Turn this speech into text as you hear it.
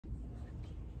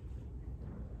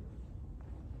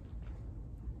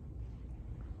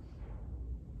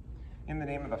In the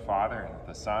name of the Father, and of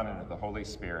the Son, and of the Holy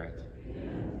Spirit.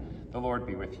 Amen. The Lord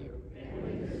be with you. And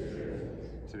with your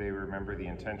spirit. Today we remember the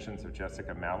intentions of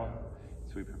Jessica Mallow.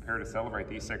 As we prepare to celebrate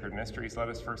these sacred mysteries, let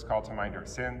us first call to mind our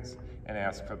sins and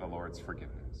ask for the Lord's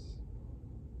forgiveness.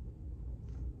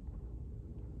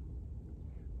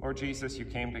 Lord Jesus, you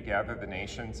came to gather the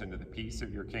nations into the peace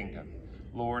of your kingdom.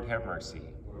 Lord, have mercy.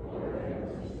 Lord,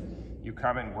 have mercy. You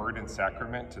come in word and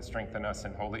sacrament to strengthen us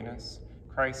in holiness.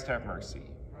 Christ, have mercy.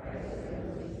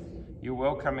 You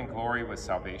will come in glory with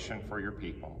salvation for your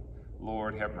people.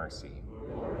 Lord, have mercy.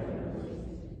 Lord, have mercy.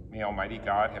 May Almighty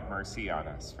God have mercy on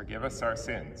us, forgive us our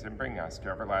sins, and bring us to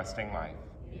everlasting life.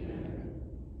 Amen.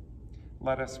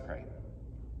 Let us pray.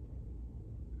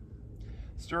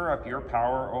 Stir up your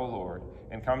power, O Lord,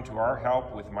 and come to our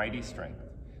help with mighty strength,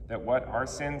 that what our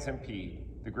sins impede,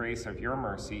 the grace of your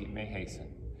mercy may hasten.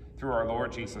 Through our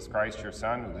Lord Jesus Christ, your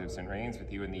Son, who lives and reigns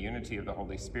with you in the unity of the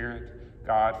Holy Spirit,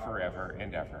 God forever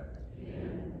and ever.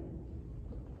 Amen.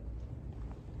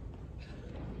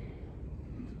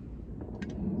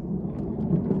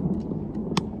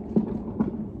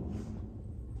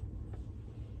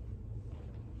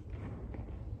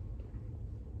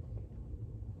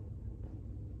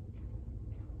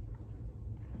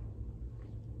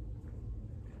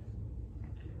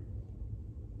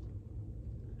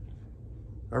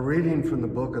 A reading from the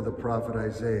book of the prophet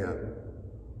Isaiah.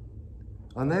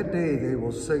 On that day they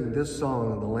will sing this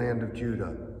song in the land of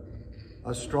Judah.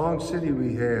 A strong city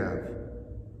we have.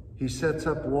 He sets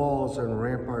up walls and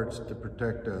ramparts to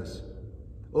protect us.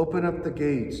 Open up the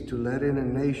gates to let in a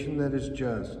nation that is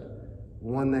just,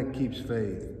 one that keeps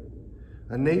faith.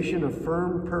 A nation of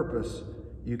firm purpose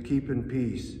you keep in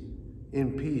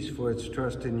peace for its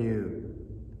trust in you.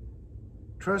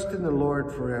 Trust in the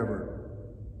Lord forever,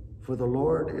 for the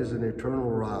Lord is an eternal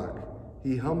rock.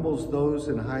 He humbles those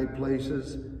in high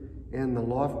places, and the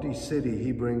lofty city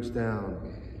he brings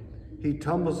down. He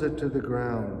tumbles it to the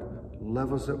ground,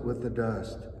 levels it with the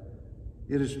dust.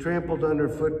 It is trampled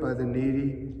underfoot by the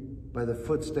needy, by the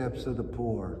footsteps of the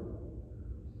poor.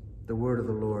 The word of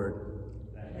the Lord.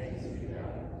 Thanks be to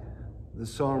God. The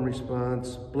psalm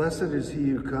response, Blessed is he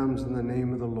who comes in the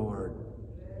name of the Lord.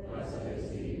 Blessed is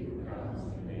he who comes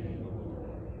in the name of the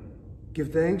Lord. Give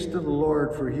thanks to the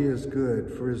Lord, for he is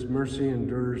good, for his mercy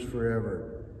endures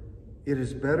forever. It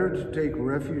is better to take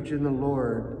refuge in the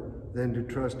Lord than to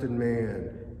trust in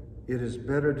man. It is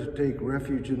better to take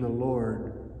refuge in the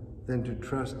Lord than to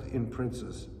trust in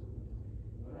princes.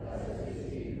 Blessed is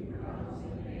he who comes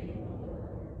in the name of the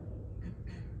Lord.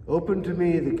 Open to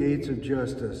me the gates of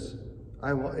justice.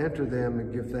 I will enter them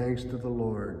and give thanks to the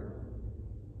Lord.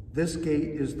 This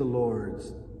gate is the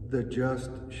Lord's, the just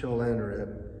shall enter it.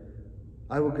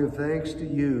 I will give thanks to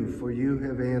you, for you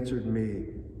have answered me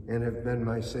and have been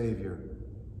my Savior.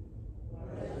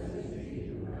 Blessed is he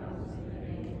who comes in the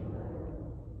name of the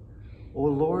Lord. O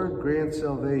Lord, grant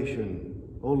salvation.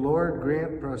 O Lord,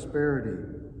 grant prosperity.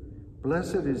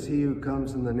 Blessed is he who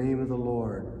comes in the name of the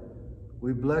Lord.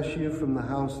 We bless you from the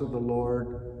house of the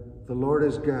Lord. The Lord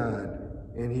is God,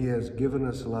 and he has given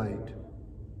us light.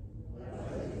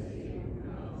 Blessed is he who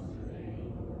comes in the name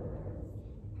of the Lord.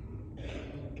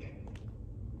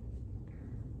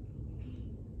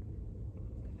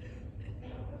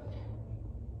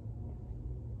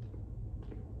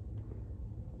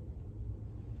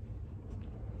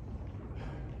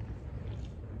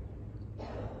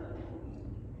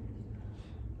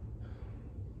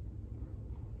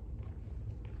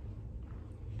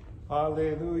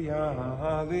 Alleluia,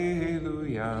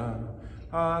 alleluia,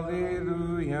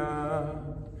 alleluia,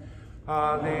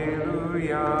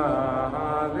 alleluia,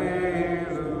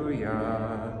 alleluia,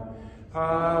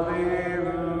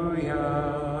 alleluia.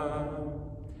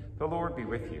 The Lord be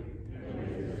with you.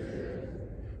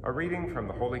 A reading from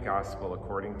the Holy Gospel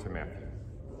according to Matthew.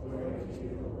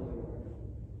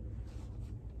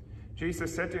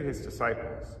 Jesus said to his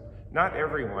disciples, Not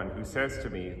everyone who says to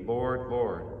me, Lord,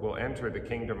 Lord, will enter the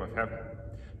kingdom of heaven,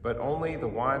 but only the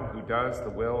one who does the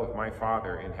will of my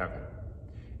Father in heaven.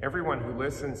 Everyone who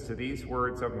listens to these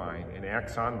words of mine and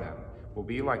acts on them will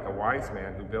be like a wise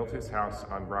man who built his house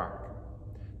on rock.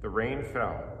 The rain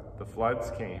fell, the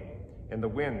floods came, and the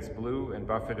winds blew and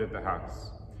buffeted the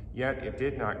house. Yet it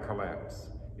did not collapse.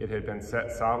 It had been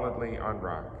set solidly on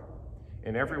rock.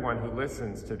 And everyone who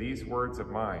listens to these words of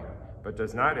mine, but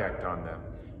does not act on them,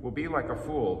 will be like a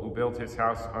fool who built his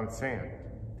house on sand.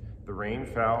 The rain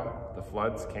fell, the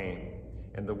floods came,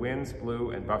 and the winds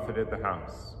blew and buffeted the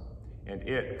house, and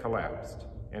it collapsed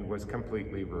and was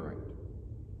completely ruined.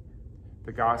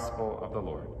 The Gospel of the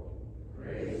Lord.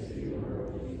 Praise to you,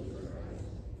 Lord Jesus Christ.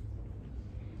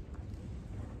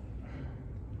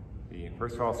 The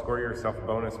First of all, score yourself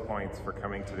bonus points for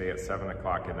coming today at 7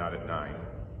 o'clock and not at 9.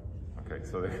 Okay,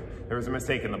 so there was a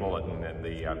mistake in the bulletin, and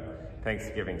the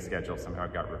Thanksgiving schedule somehow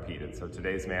got repeated. So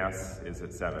today's Mass is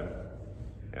at 7.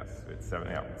 Yes, it's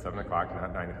 7 o'clock,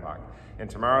 not 9 o'clock. And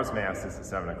tomorrow's Mass is at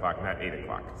 7 o'clock, not 8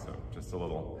 o'clock. So just a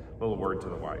little word to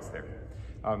the wise there.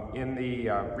 In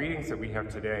the readings that we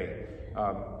have today,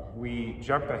 we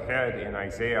jump ahead in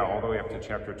Isaiah all the way up to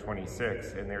chapter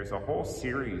 26, and there's a whole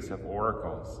series of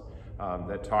oracles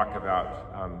that talk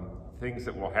about things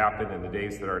that will happen in the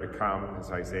days that are to come,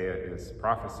 as Isaiah is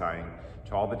prophesying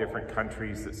to all the different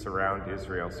countries that surround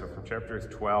Israel. So from chapters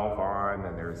 12 on,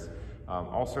 and there's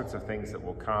all sorts of things that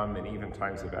will come, and even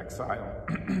times of exile.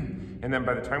 And then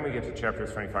by the time we get to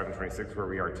chapters 25 and 26, where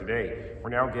we are today,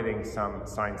 we're now getting some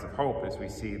signs of hope as we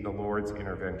see the Lord's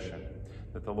intervention.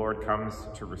 That the Lord comes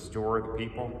to restore the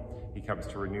people, he comes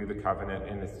to renew the covenant,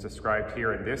 and it's described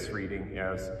here in this reading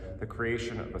as the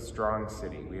creation of a strong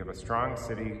city. We have a strong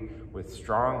city with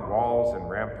strong walls and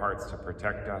ramparts to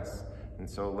protect us, and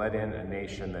so let in a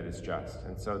nation that is just.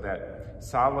 And so that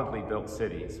solidly built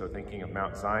city, so thinking of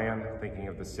Mount Zion, thinking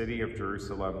of the city of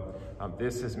Jerusalem,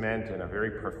 this is meant in a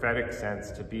very prophetic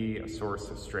sense to be a source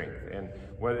of strength. And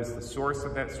what is the source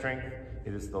of that strength?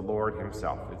 It is the Lord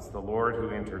himself. It's the Lord who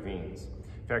intervenes.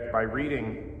 In fact, by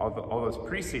reading all those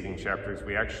preceding chapters,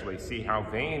 we actually see how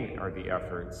vain are the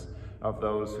efforts of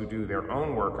those who do their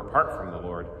own work apart from the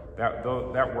Lord.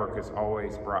 That work is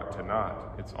always brought to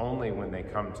naught. It's only when they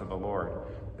come to the Lord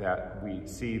that we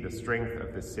see the strength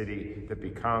of the city that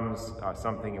becomes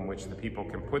something in which the people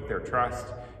can put their trust,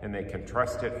 and they can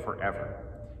trust it forever.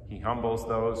 He humbles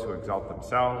those who exalt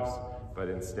themselves, but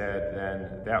instead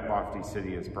then that lofty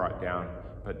city is brought down,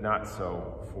 but not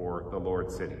so for the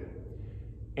Lord's city.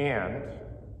 And,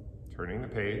 turning the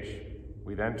page,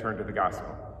 we then turn to the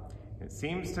gospel. It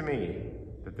seems to me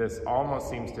that this almost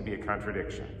seems to be a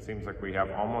contradiction. It seems like we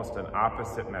have almost an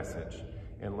opposite message,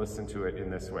 and listen to it in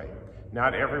this way.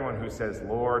 Not everyone who says,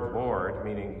 Lord, Lord,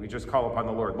 meaning we just call upon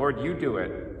the Lord, Lord, you do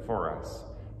it for us.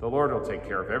 The Lord will take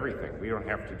care of everything. We don't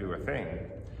have to do a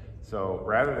thing. So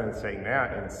rather than saying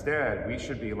that, instead, we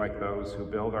should be like those who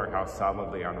build our house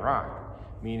solidly on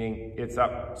rock, meaning it's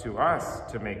up to us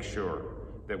to make sure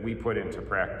that we put into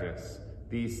practice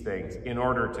these things in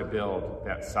order to build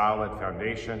that solid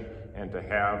foundation and to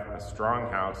have a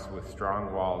strong house with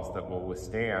strong walls that will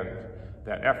withstand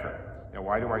that effort. Now,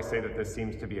 why do I say that this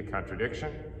seems to be a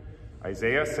contradiction?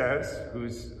 Isaiah says,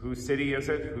 whose city is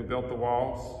it? Who built the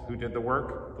walls? Who did the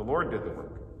work? The Lord did the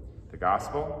work. The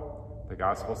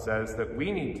gospel says that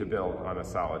we need to build on a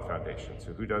solid foundation.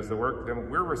 So who does the work? Then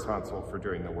we're responsible for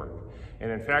doing the work. And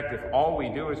in fact, if all we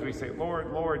do is we say,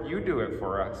 Lord, Lord, you do it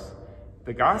for us,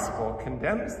 the gospel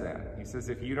condemns that. He says,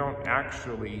 if you don't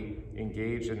actually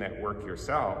engage in that work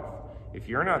yourself, if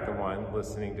you're not the one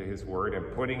listening to his word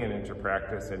and putting it into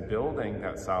practice and building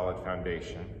that solid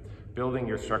foundation, building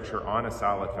your structure on a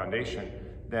solid foundation,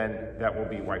 then that will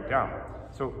be wiped out.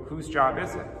 So whose job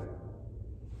is it?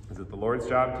 Is it the Lord's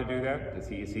job to do that?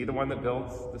 Is he the one that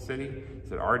builds the city?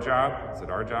 Is it our job? Is it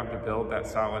our job to build that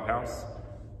solid house?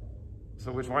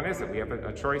 So which one is it? We have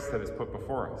a choice that is put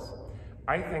before us.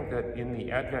 I think that in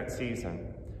the Advent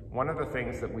season, one of the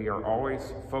things that we are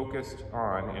always focused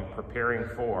on and preparing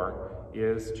for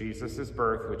is Jesus'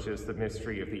 birth, which is the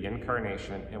mystery of the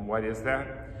incarnation. And what is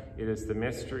that? It is the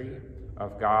mystery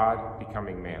of God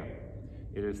becoming man.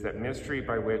 It is that mystery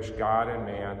by which God and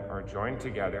man are joined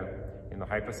together in the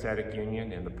hypostatic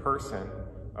union in the person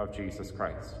of Jesus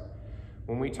Christ.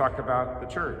 When we talk about the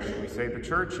church, we say the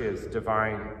church is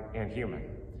divine and human.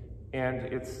 And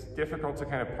it's difficult to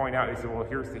kind of point out, you say, well,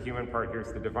 here's the human part,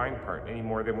 here's the divine part, any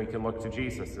more than we can look to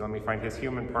Jesus. So let me find his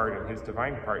human part and his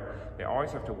divine part. They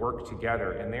always have to work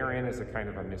together, and therein is a kind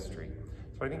of a mystery.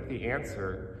 So I think the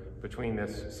answer between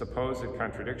this supposed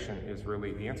contradiction is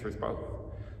really, the answer is both.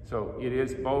 So it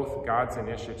is both God's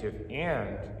initiative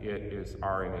and it is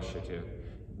our initiative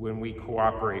when we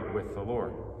cooperate with the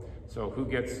Lord. So who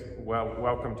gets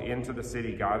welcomed into the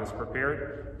city God has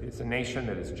prepared? It's a nation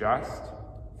that is just,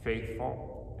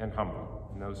 faithful, and humble.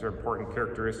 And those are important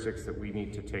characteristics that we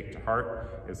need to take to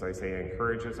heart as Isaiah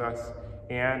encourages us.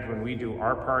 And when we do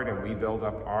our part and we build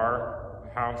up our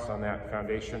house on that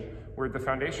foundation, where'd the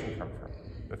foundation come from?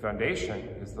 The foundation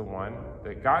is the one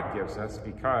that God gives us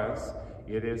because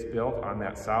it is built on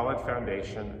that solid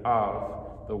foundation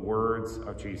of the words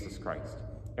of Jesus Christ.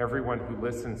 Everyone who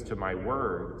listens to my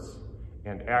words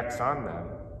and acts on them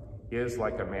is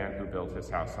like a man who built his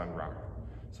house on rock.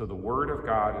 So the word of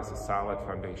God is a solid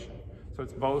foundation. So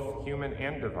it's both human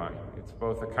and divine. It's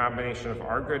both a combination of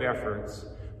our good efforts,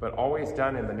 but always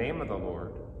done in the name of the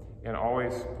Lord, and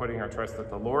always putting our trust that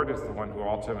the Lord is the one who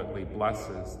ultimately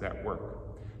blesses that work.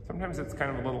 Sometimes it's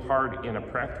kind of a little hard in a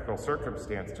practical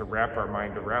circumstance to wrap our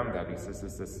mind around that. He says,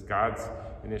 is this God's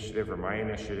initiative or my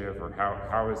initiative, or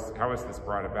how is this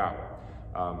brought about?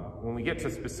 When we get to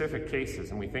specific cases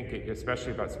and we think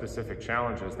especially about specific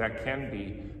challenges, that can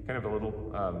be kind of a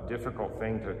little difficult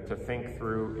thing to think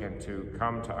through and to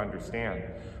come to understand.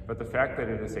 But the fact that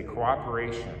it is a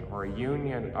cooperation or a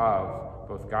union of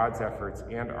both God's efforts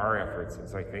and our efforts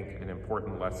is, I think, an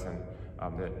important lesson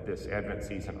that this Advent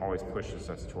season always pushes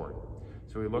us toward.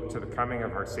 So we look to the coming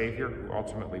of our Savior, who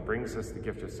ultimately brings us the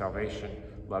gift of salvation.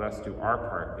 Let us do our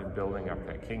part in building up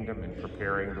that kingdom and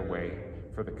preparing the way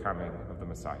for the coming of the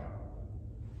Messiah.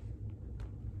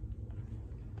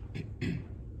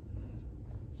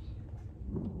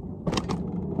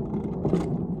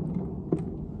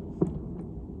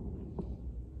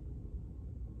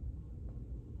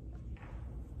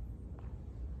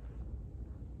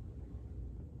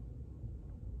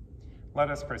 Let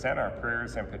us present our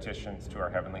prayers and petitions to our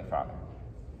Heavenly Father.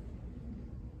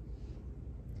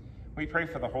 We pray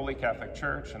for the Holy Catholic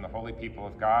Church and the holy people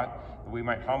of God, that we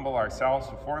might humble ourselves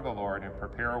before the Lord and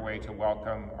prepare a way to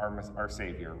welcome our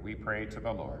Savior. We pray to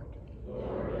the Lord.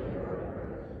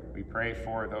 We pray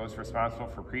for those responsible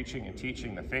for preaching and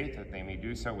teaching the faith, that they may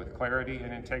do so with clarity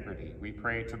and integrity. We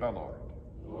pray to the Lord.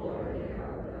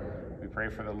 We pray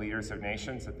for the leaders of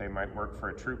nations, that they might work for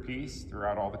a true peace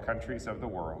throughout all the countries of the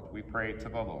world. We pray to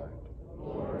the Lord.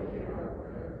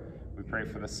 We pray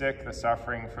for the sick, the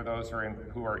suffering, for those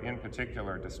who are in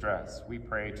particular distress. We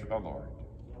pray to the Lord.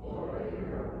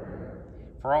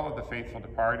 For all of the faithful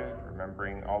departed,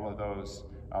 remembering all of those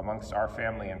amongst our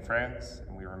family and friends,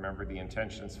 and we remember the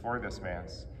intentions for this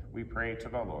Mass, we pray to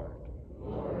the Lord.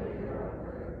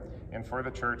 And for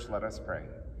the Church, let us pray.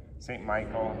 Saint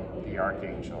Michael, the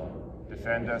Archangel,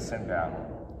 defend us in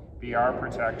battle. Be our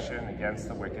protection against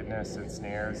the wickedness and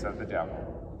snares of the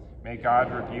devil. May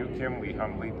God rebuke him, we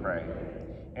humbly pray.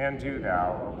 And do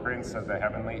thou, O Prince of the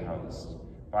heavenly host,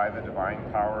 by the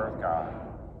divine power of God,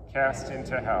 cast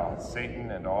into hell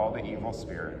Satan and all the evil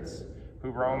spirits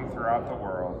who roam throughout the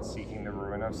world seeking the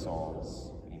ruin of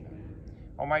souls. Amen.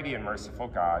 Almighty and merciful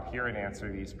God, hear and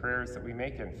answer these prayers that we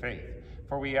make in faith,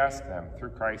 for we ask them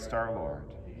through Christ our Lord.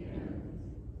 Amen.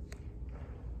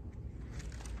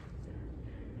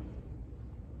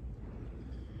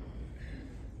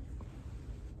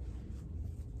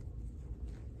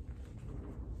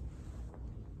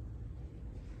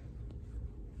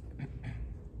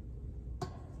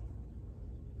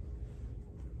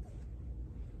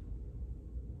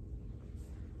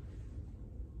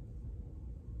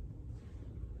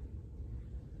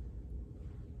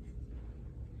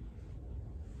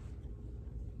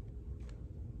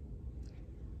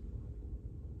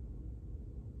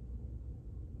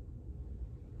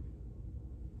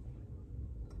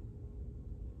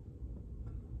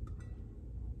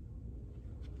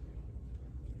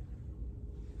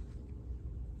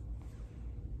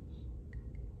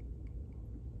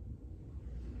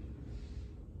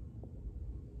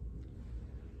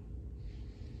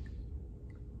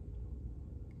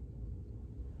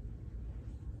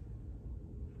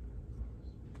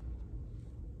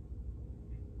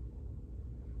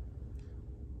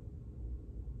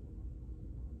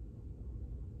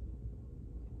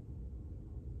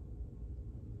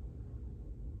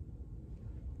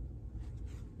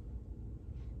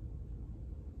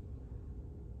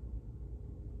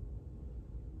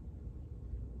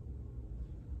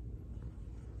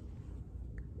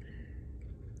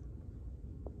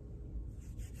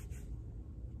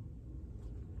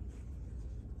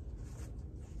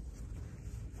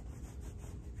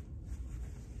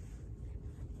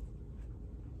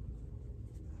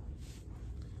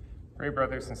 Pray,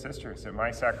 brothers and sisters, that my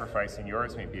sacrifice and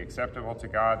yours may be acceptable to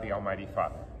God, the Almighty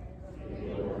Father.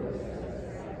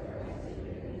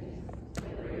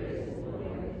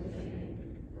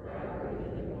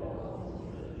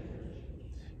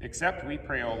 Accept, we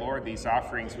pray, O Lord, these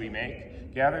offerings we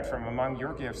make, gathered from among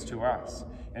your gifts to us,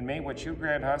 and may what you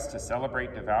grant us to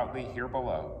celebrate devoutly here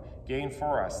below gain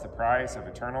for us the prize of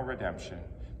eternal redemption,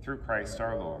 through Christ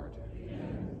our Lord.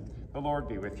 Amen. The Lord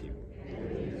be with you.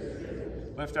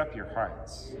 Lift up your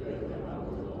hearts.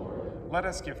 Let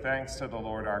us give thanks to the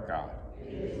Lord our God.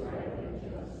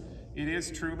 It is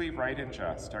truly right and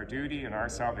just, our duty and our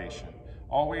salvation,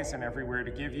 always and everywhere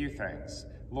to give you thanks,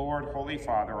 Lord, Holy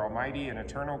Father, Almighty and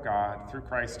eternal God, through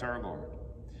Christ our Lord.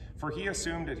 For he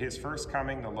assumed at his first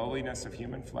coming the lowliness of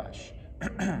human flesh,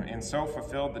 and so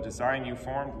fulfilled the design you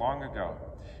formed long ago,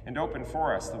 and opened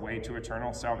for us the way to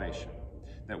eternal salvation,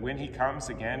 that when he comes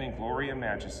again in glory and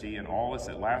majesty and all is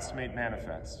at last made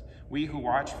manifest, we who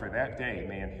watch for that day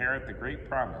may inherit the great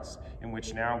promise in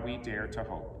which now we dare to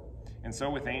hope. And so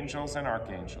with angels and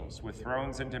archangels, with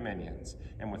thrones and dominions,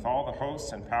 and with all the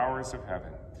hosts and powers of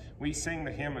heaven, we sing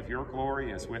the hymn of your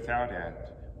glory as without end.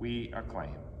 We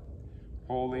acclaim,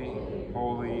 Holy,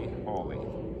 holy, holy,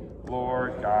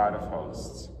 Lord God of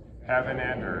hosts, heaven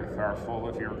and earth are full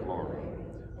of your glory.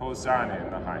 Hosanna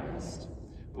in the highest.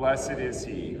 Blessed is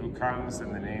he who comes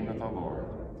in the name of the Lord.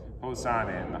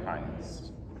 Hosanna in the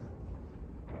highest.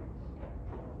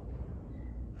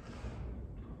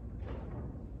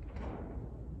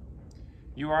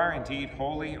 You are indeed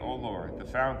holy, O Lord, the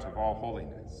fount of all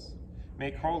holiness.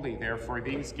 Make holy, therefore,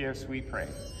 these gifts, we pray,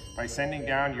 by sending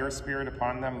down your Spirit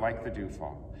upon them like the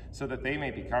dewfall, so that they may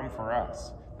become for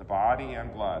us the body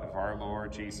and blood of our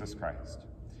Lord Jesus Christ.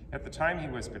 At the time he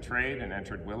was betrayed and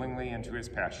entered willingly into his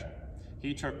passion,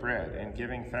 he took bread and,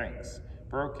 giving thanks,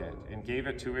 broke it and gave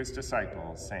it to his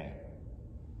disciples, saying,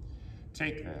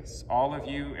 Take this, all of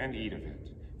you, and eat of it,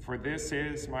 for this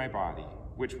is my body,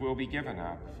 which will be given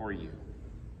up for you.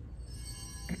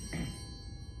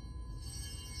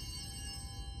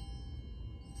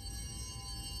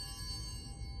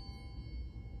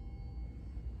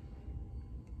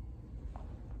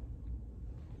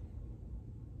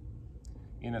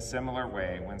 In a similar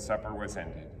way, when supper was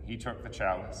ended, he took the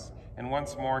chalice, and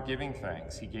once more giving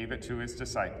thanks, he gave it to his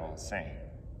disciples, saying,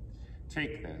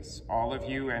 Take this, all of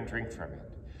you, and drink from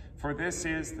it, for this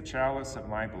is the chalice of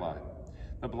my blood,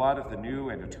 the blood of the new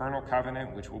and eternal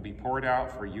covenant, which will be poured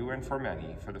out for you and for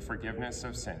many for the forgiveness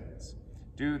of sins.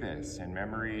 Do this in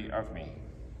memory of me.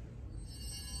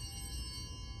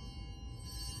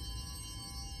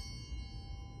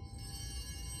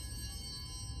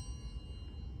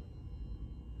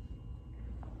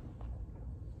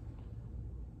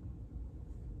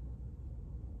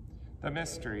 The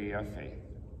mystery of faith.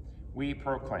 We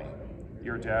proclaim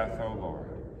your death, O Lord,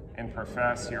 and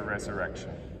profess your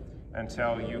resurrection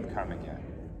until you come again.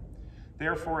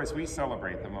 Therefore, as we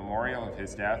celebrate the memorial of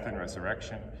his death and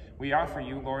resurrection, we offer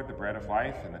you, Lord, the bread of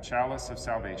life and the chalice of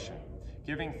salvation,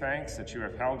 giving thanks that you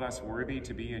have held us worthy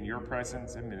to be in your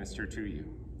presence and minister to you.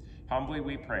 Humbly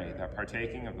we pray that,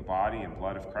 partaking of the body and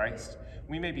blood of Christ,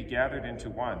 we may be gathered into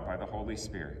one by the Holy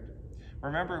Spirit.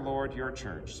 Remember, Lord, your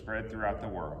church spread throughout the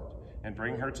world, and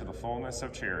bring her to the fullness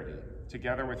of charity,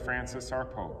 together with Francis our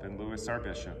Pope and Louis our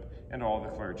Bishop, and all the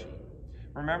clergy.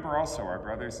 Remember also our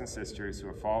brothers and sisters who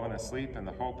have fallen asleep in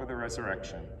the hope of the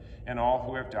resurrection, and all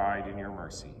who have died in your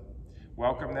mercy.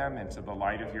 Welcome them into the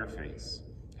light of your face.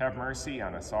 Have mercy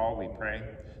on us all, we pray,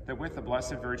 that with the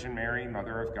Blessed Virgin Mary,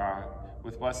 Mother of God,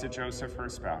 with Blessed Joseph, her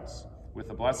spouse, with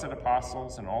the blessed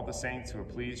apostles and all the saints who have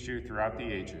pleased you throughout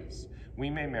the ages,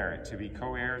 we may merit to be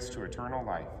co-heirs to eternal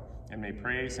life, and may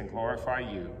praise and glorify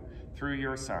you through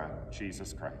your Son,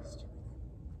 Jesus Christ.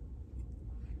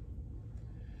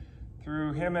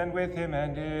 Through him and with him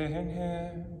and in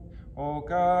him, O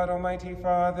God, Almighty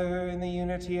Father, in the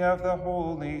unity of the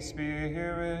Holy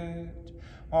Spirit,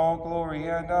 all glory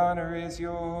and honor is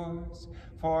yours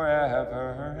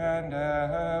forever and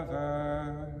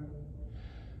ever.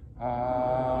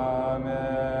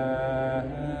 Amen.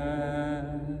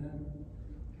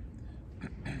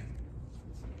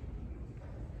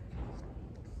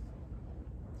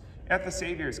 At the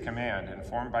Savior's command,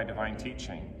 informed by divine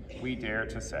teaching, we dare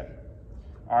to say,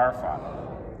 Our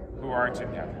Father, who art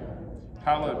in heaven,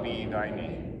 hallowed be thy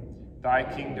name. Thy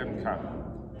kingdom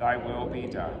come, thy will be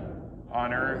done,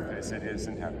 on earth as it is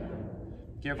in heaven.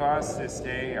 Give us this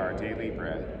day our daily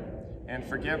bread, and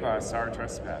forgive us our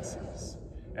trespasses,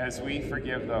 as we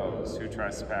forgive those who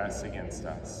trespass against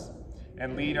us.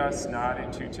 And lead us not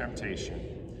into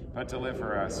temptation, but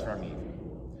deliver us from evil.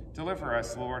 Deliver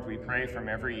us, Lord, we pray, from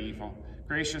every evil.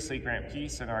 Graciously grant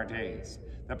peace in our days,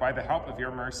 that by the help of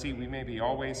your mercy we may be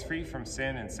always free from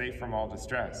sin and safe from all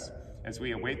distress, as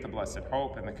we await the blessed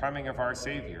hope and the coming of our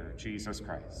Savior, Jesus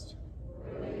Christ.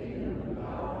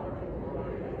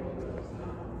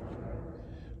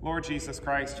 Lord Jesus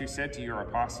Christ, who said to your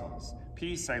apostles,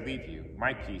 Peace I leave you,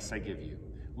 my peace I give you.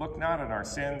 Look not on our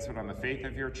sins, but on the faith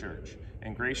of your church,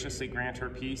 and graciously grant her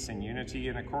peace and unity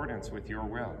in accordance with your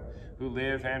will, who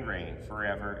live and reign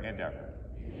forever and ever.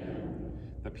 Amen.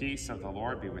 The peace of the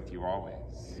Lord be with you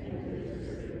always.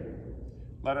 Amen.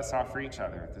 Let us offer each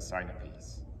other the sign of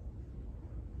peace.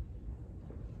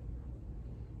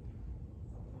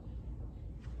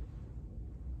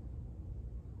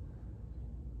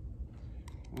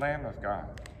 Lamb of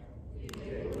God,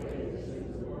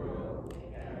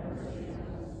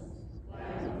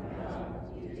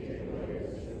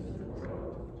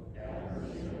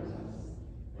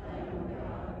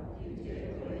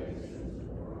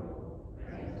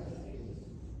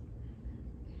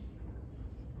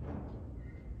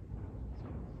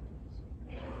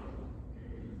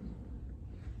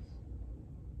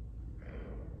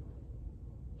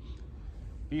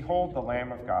 Behold the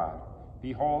Lamb of God.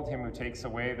 Behold him who takes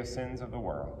away the sins of the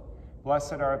world.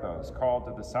 Blessed are those called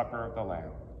to the supper of the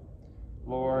Lamb.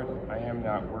 Lord, I am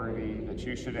not worthy that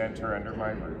you should enter under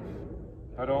my roof,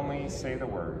 but only say the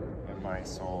word, and my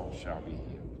soul shall be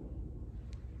healed.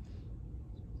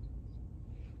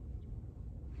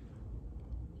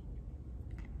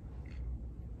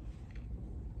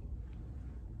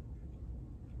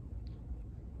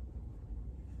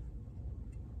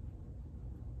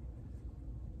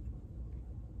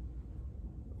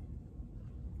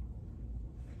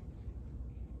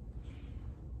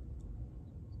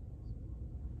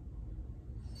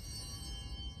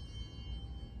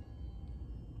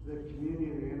 The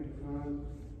communion antiphon,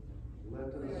 let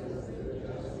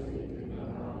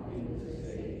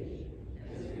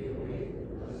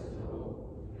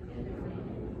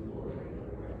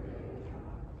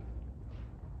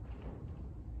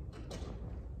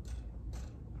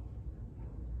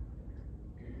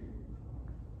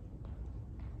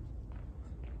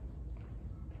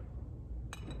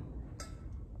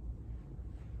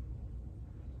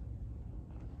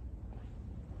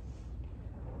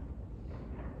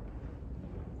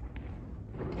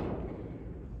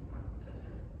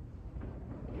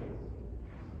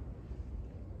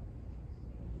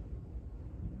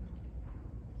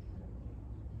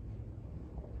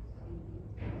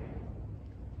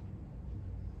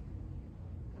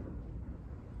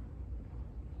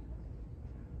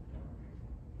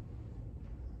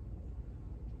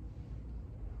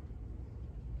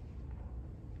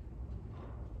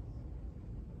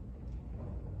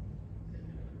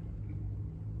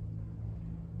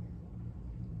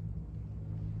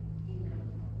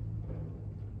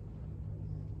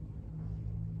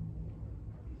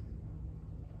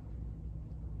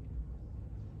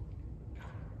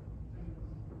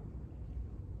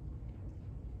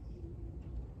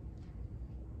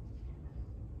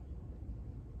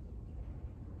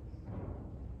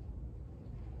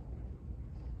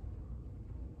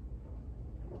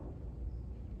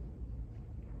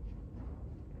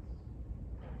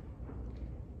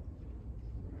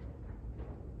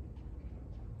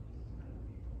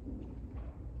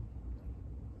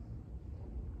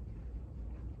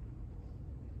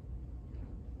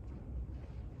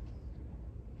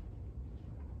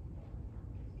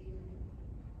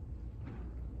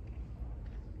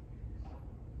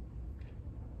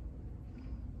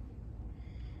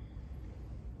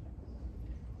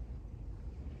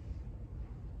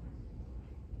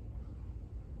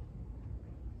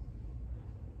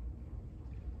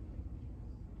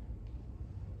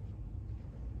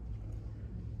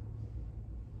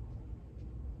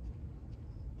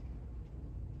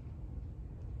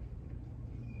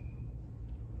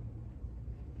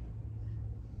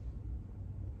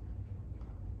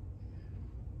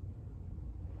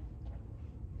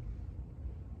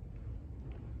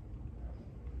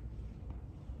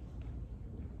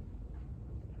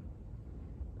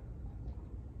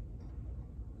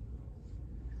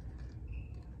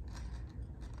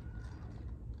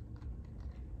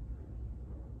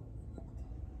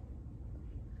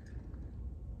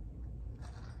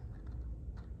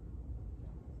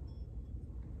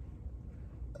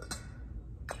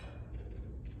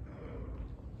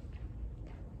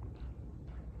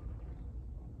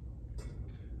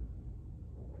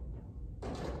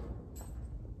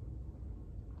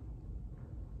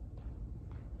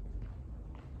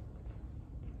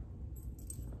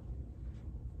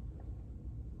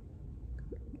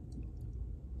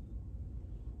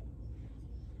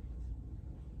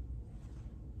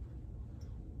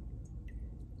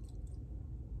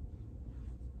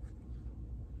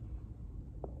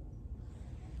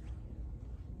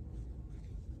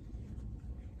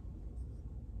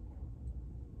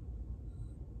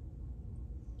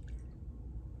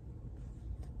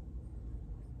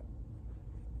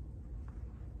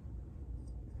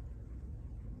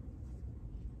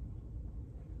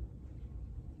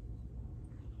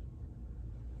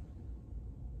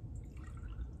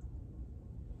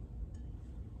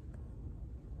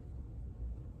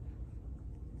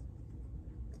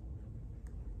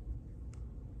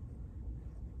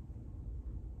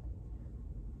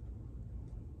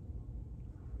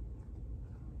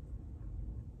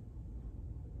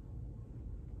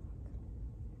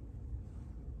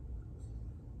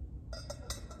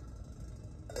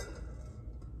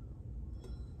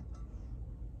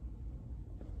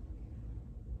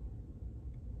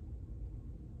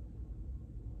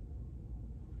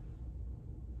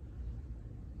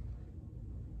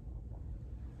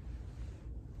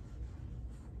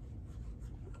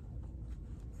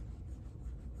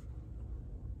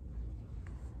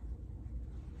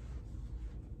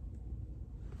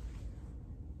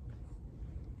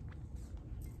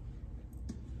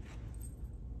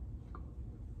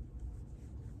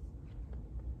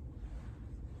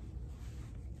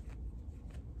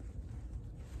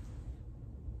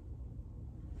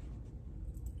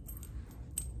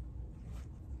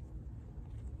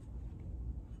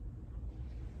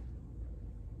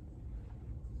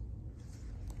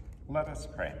Let us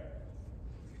pray.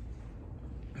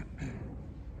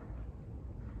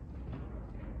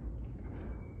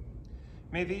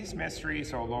 May these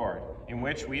mysteries, O Lord, in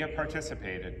which we have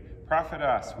participated, profit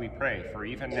us, we pray, for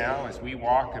even now as we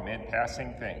walk amid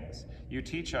passing things, you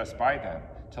teach us by them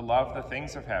to love the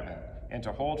things of heaven and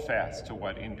to hold fast to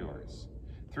what endures.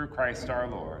 Through Christ our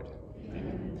Lord.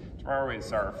 Amen. Tomorrow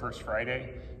is our First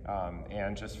Friday,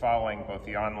 and just following both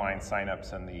the online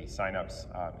signups and the signups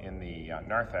in the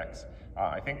narthex,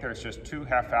 I think there's just 2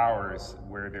 half hours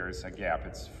where there's a gap.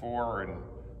 It's 4 and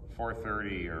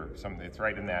 4:30 or something. It's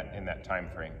right in that time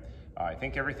frame. I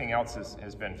think everything else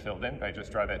has been filled in, but I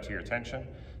just draw that to your attention.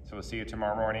 So we'll see you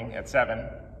tomorrow morning at 7,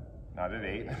 not at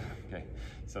 8. Okay,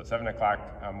 so 7 o'clock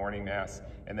morning mass,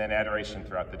 and then adoration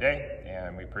throughout the day.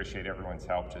 And we appreciate everyone's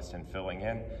help just in filling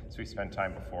in as we spend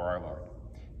time before our Lord.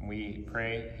 And we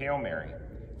pray, Hail Mary,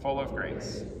 full of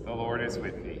grace, the Lord is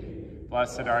with thee.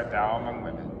 Blessed art thou among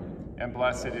women, and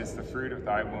blessed is the fruit of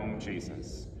thy womb,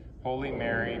 Jesus. Holy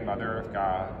Mary, Mother of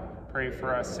God, pray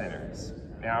for us sinners,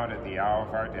 now and at the hour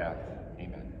of our death.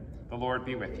 Amen. The Lord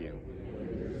be with you.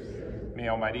 May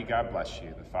Almighty God bless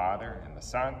you, the Father, and the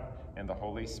Son, and the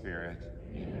Holy Spirit.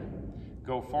 Amen.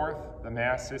 Go forth, the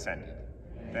Mass is ended.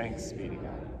 Thanks be to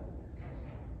God.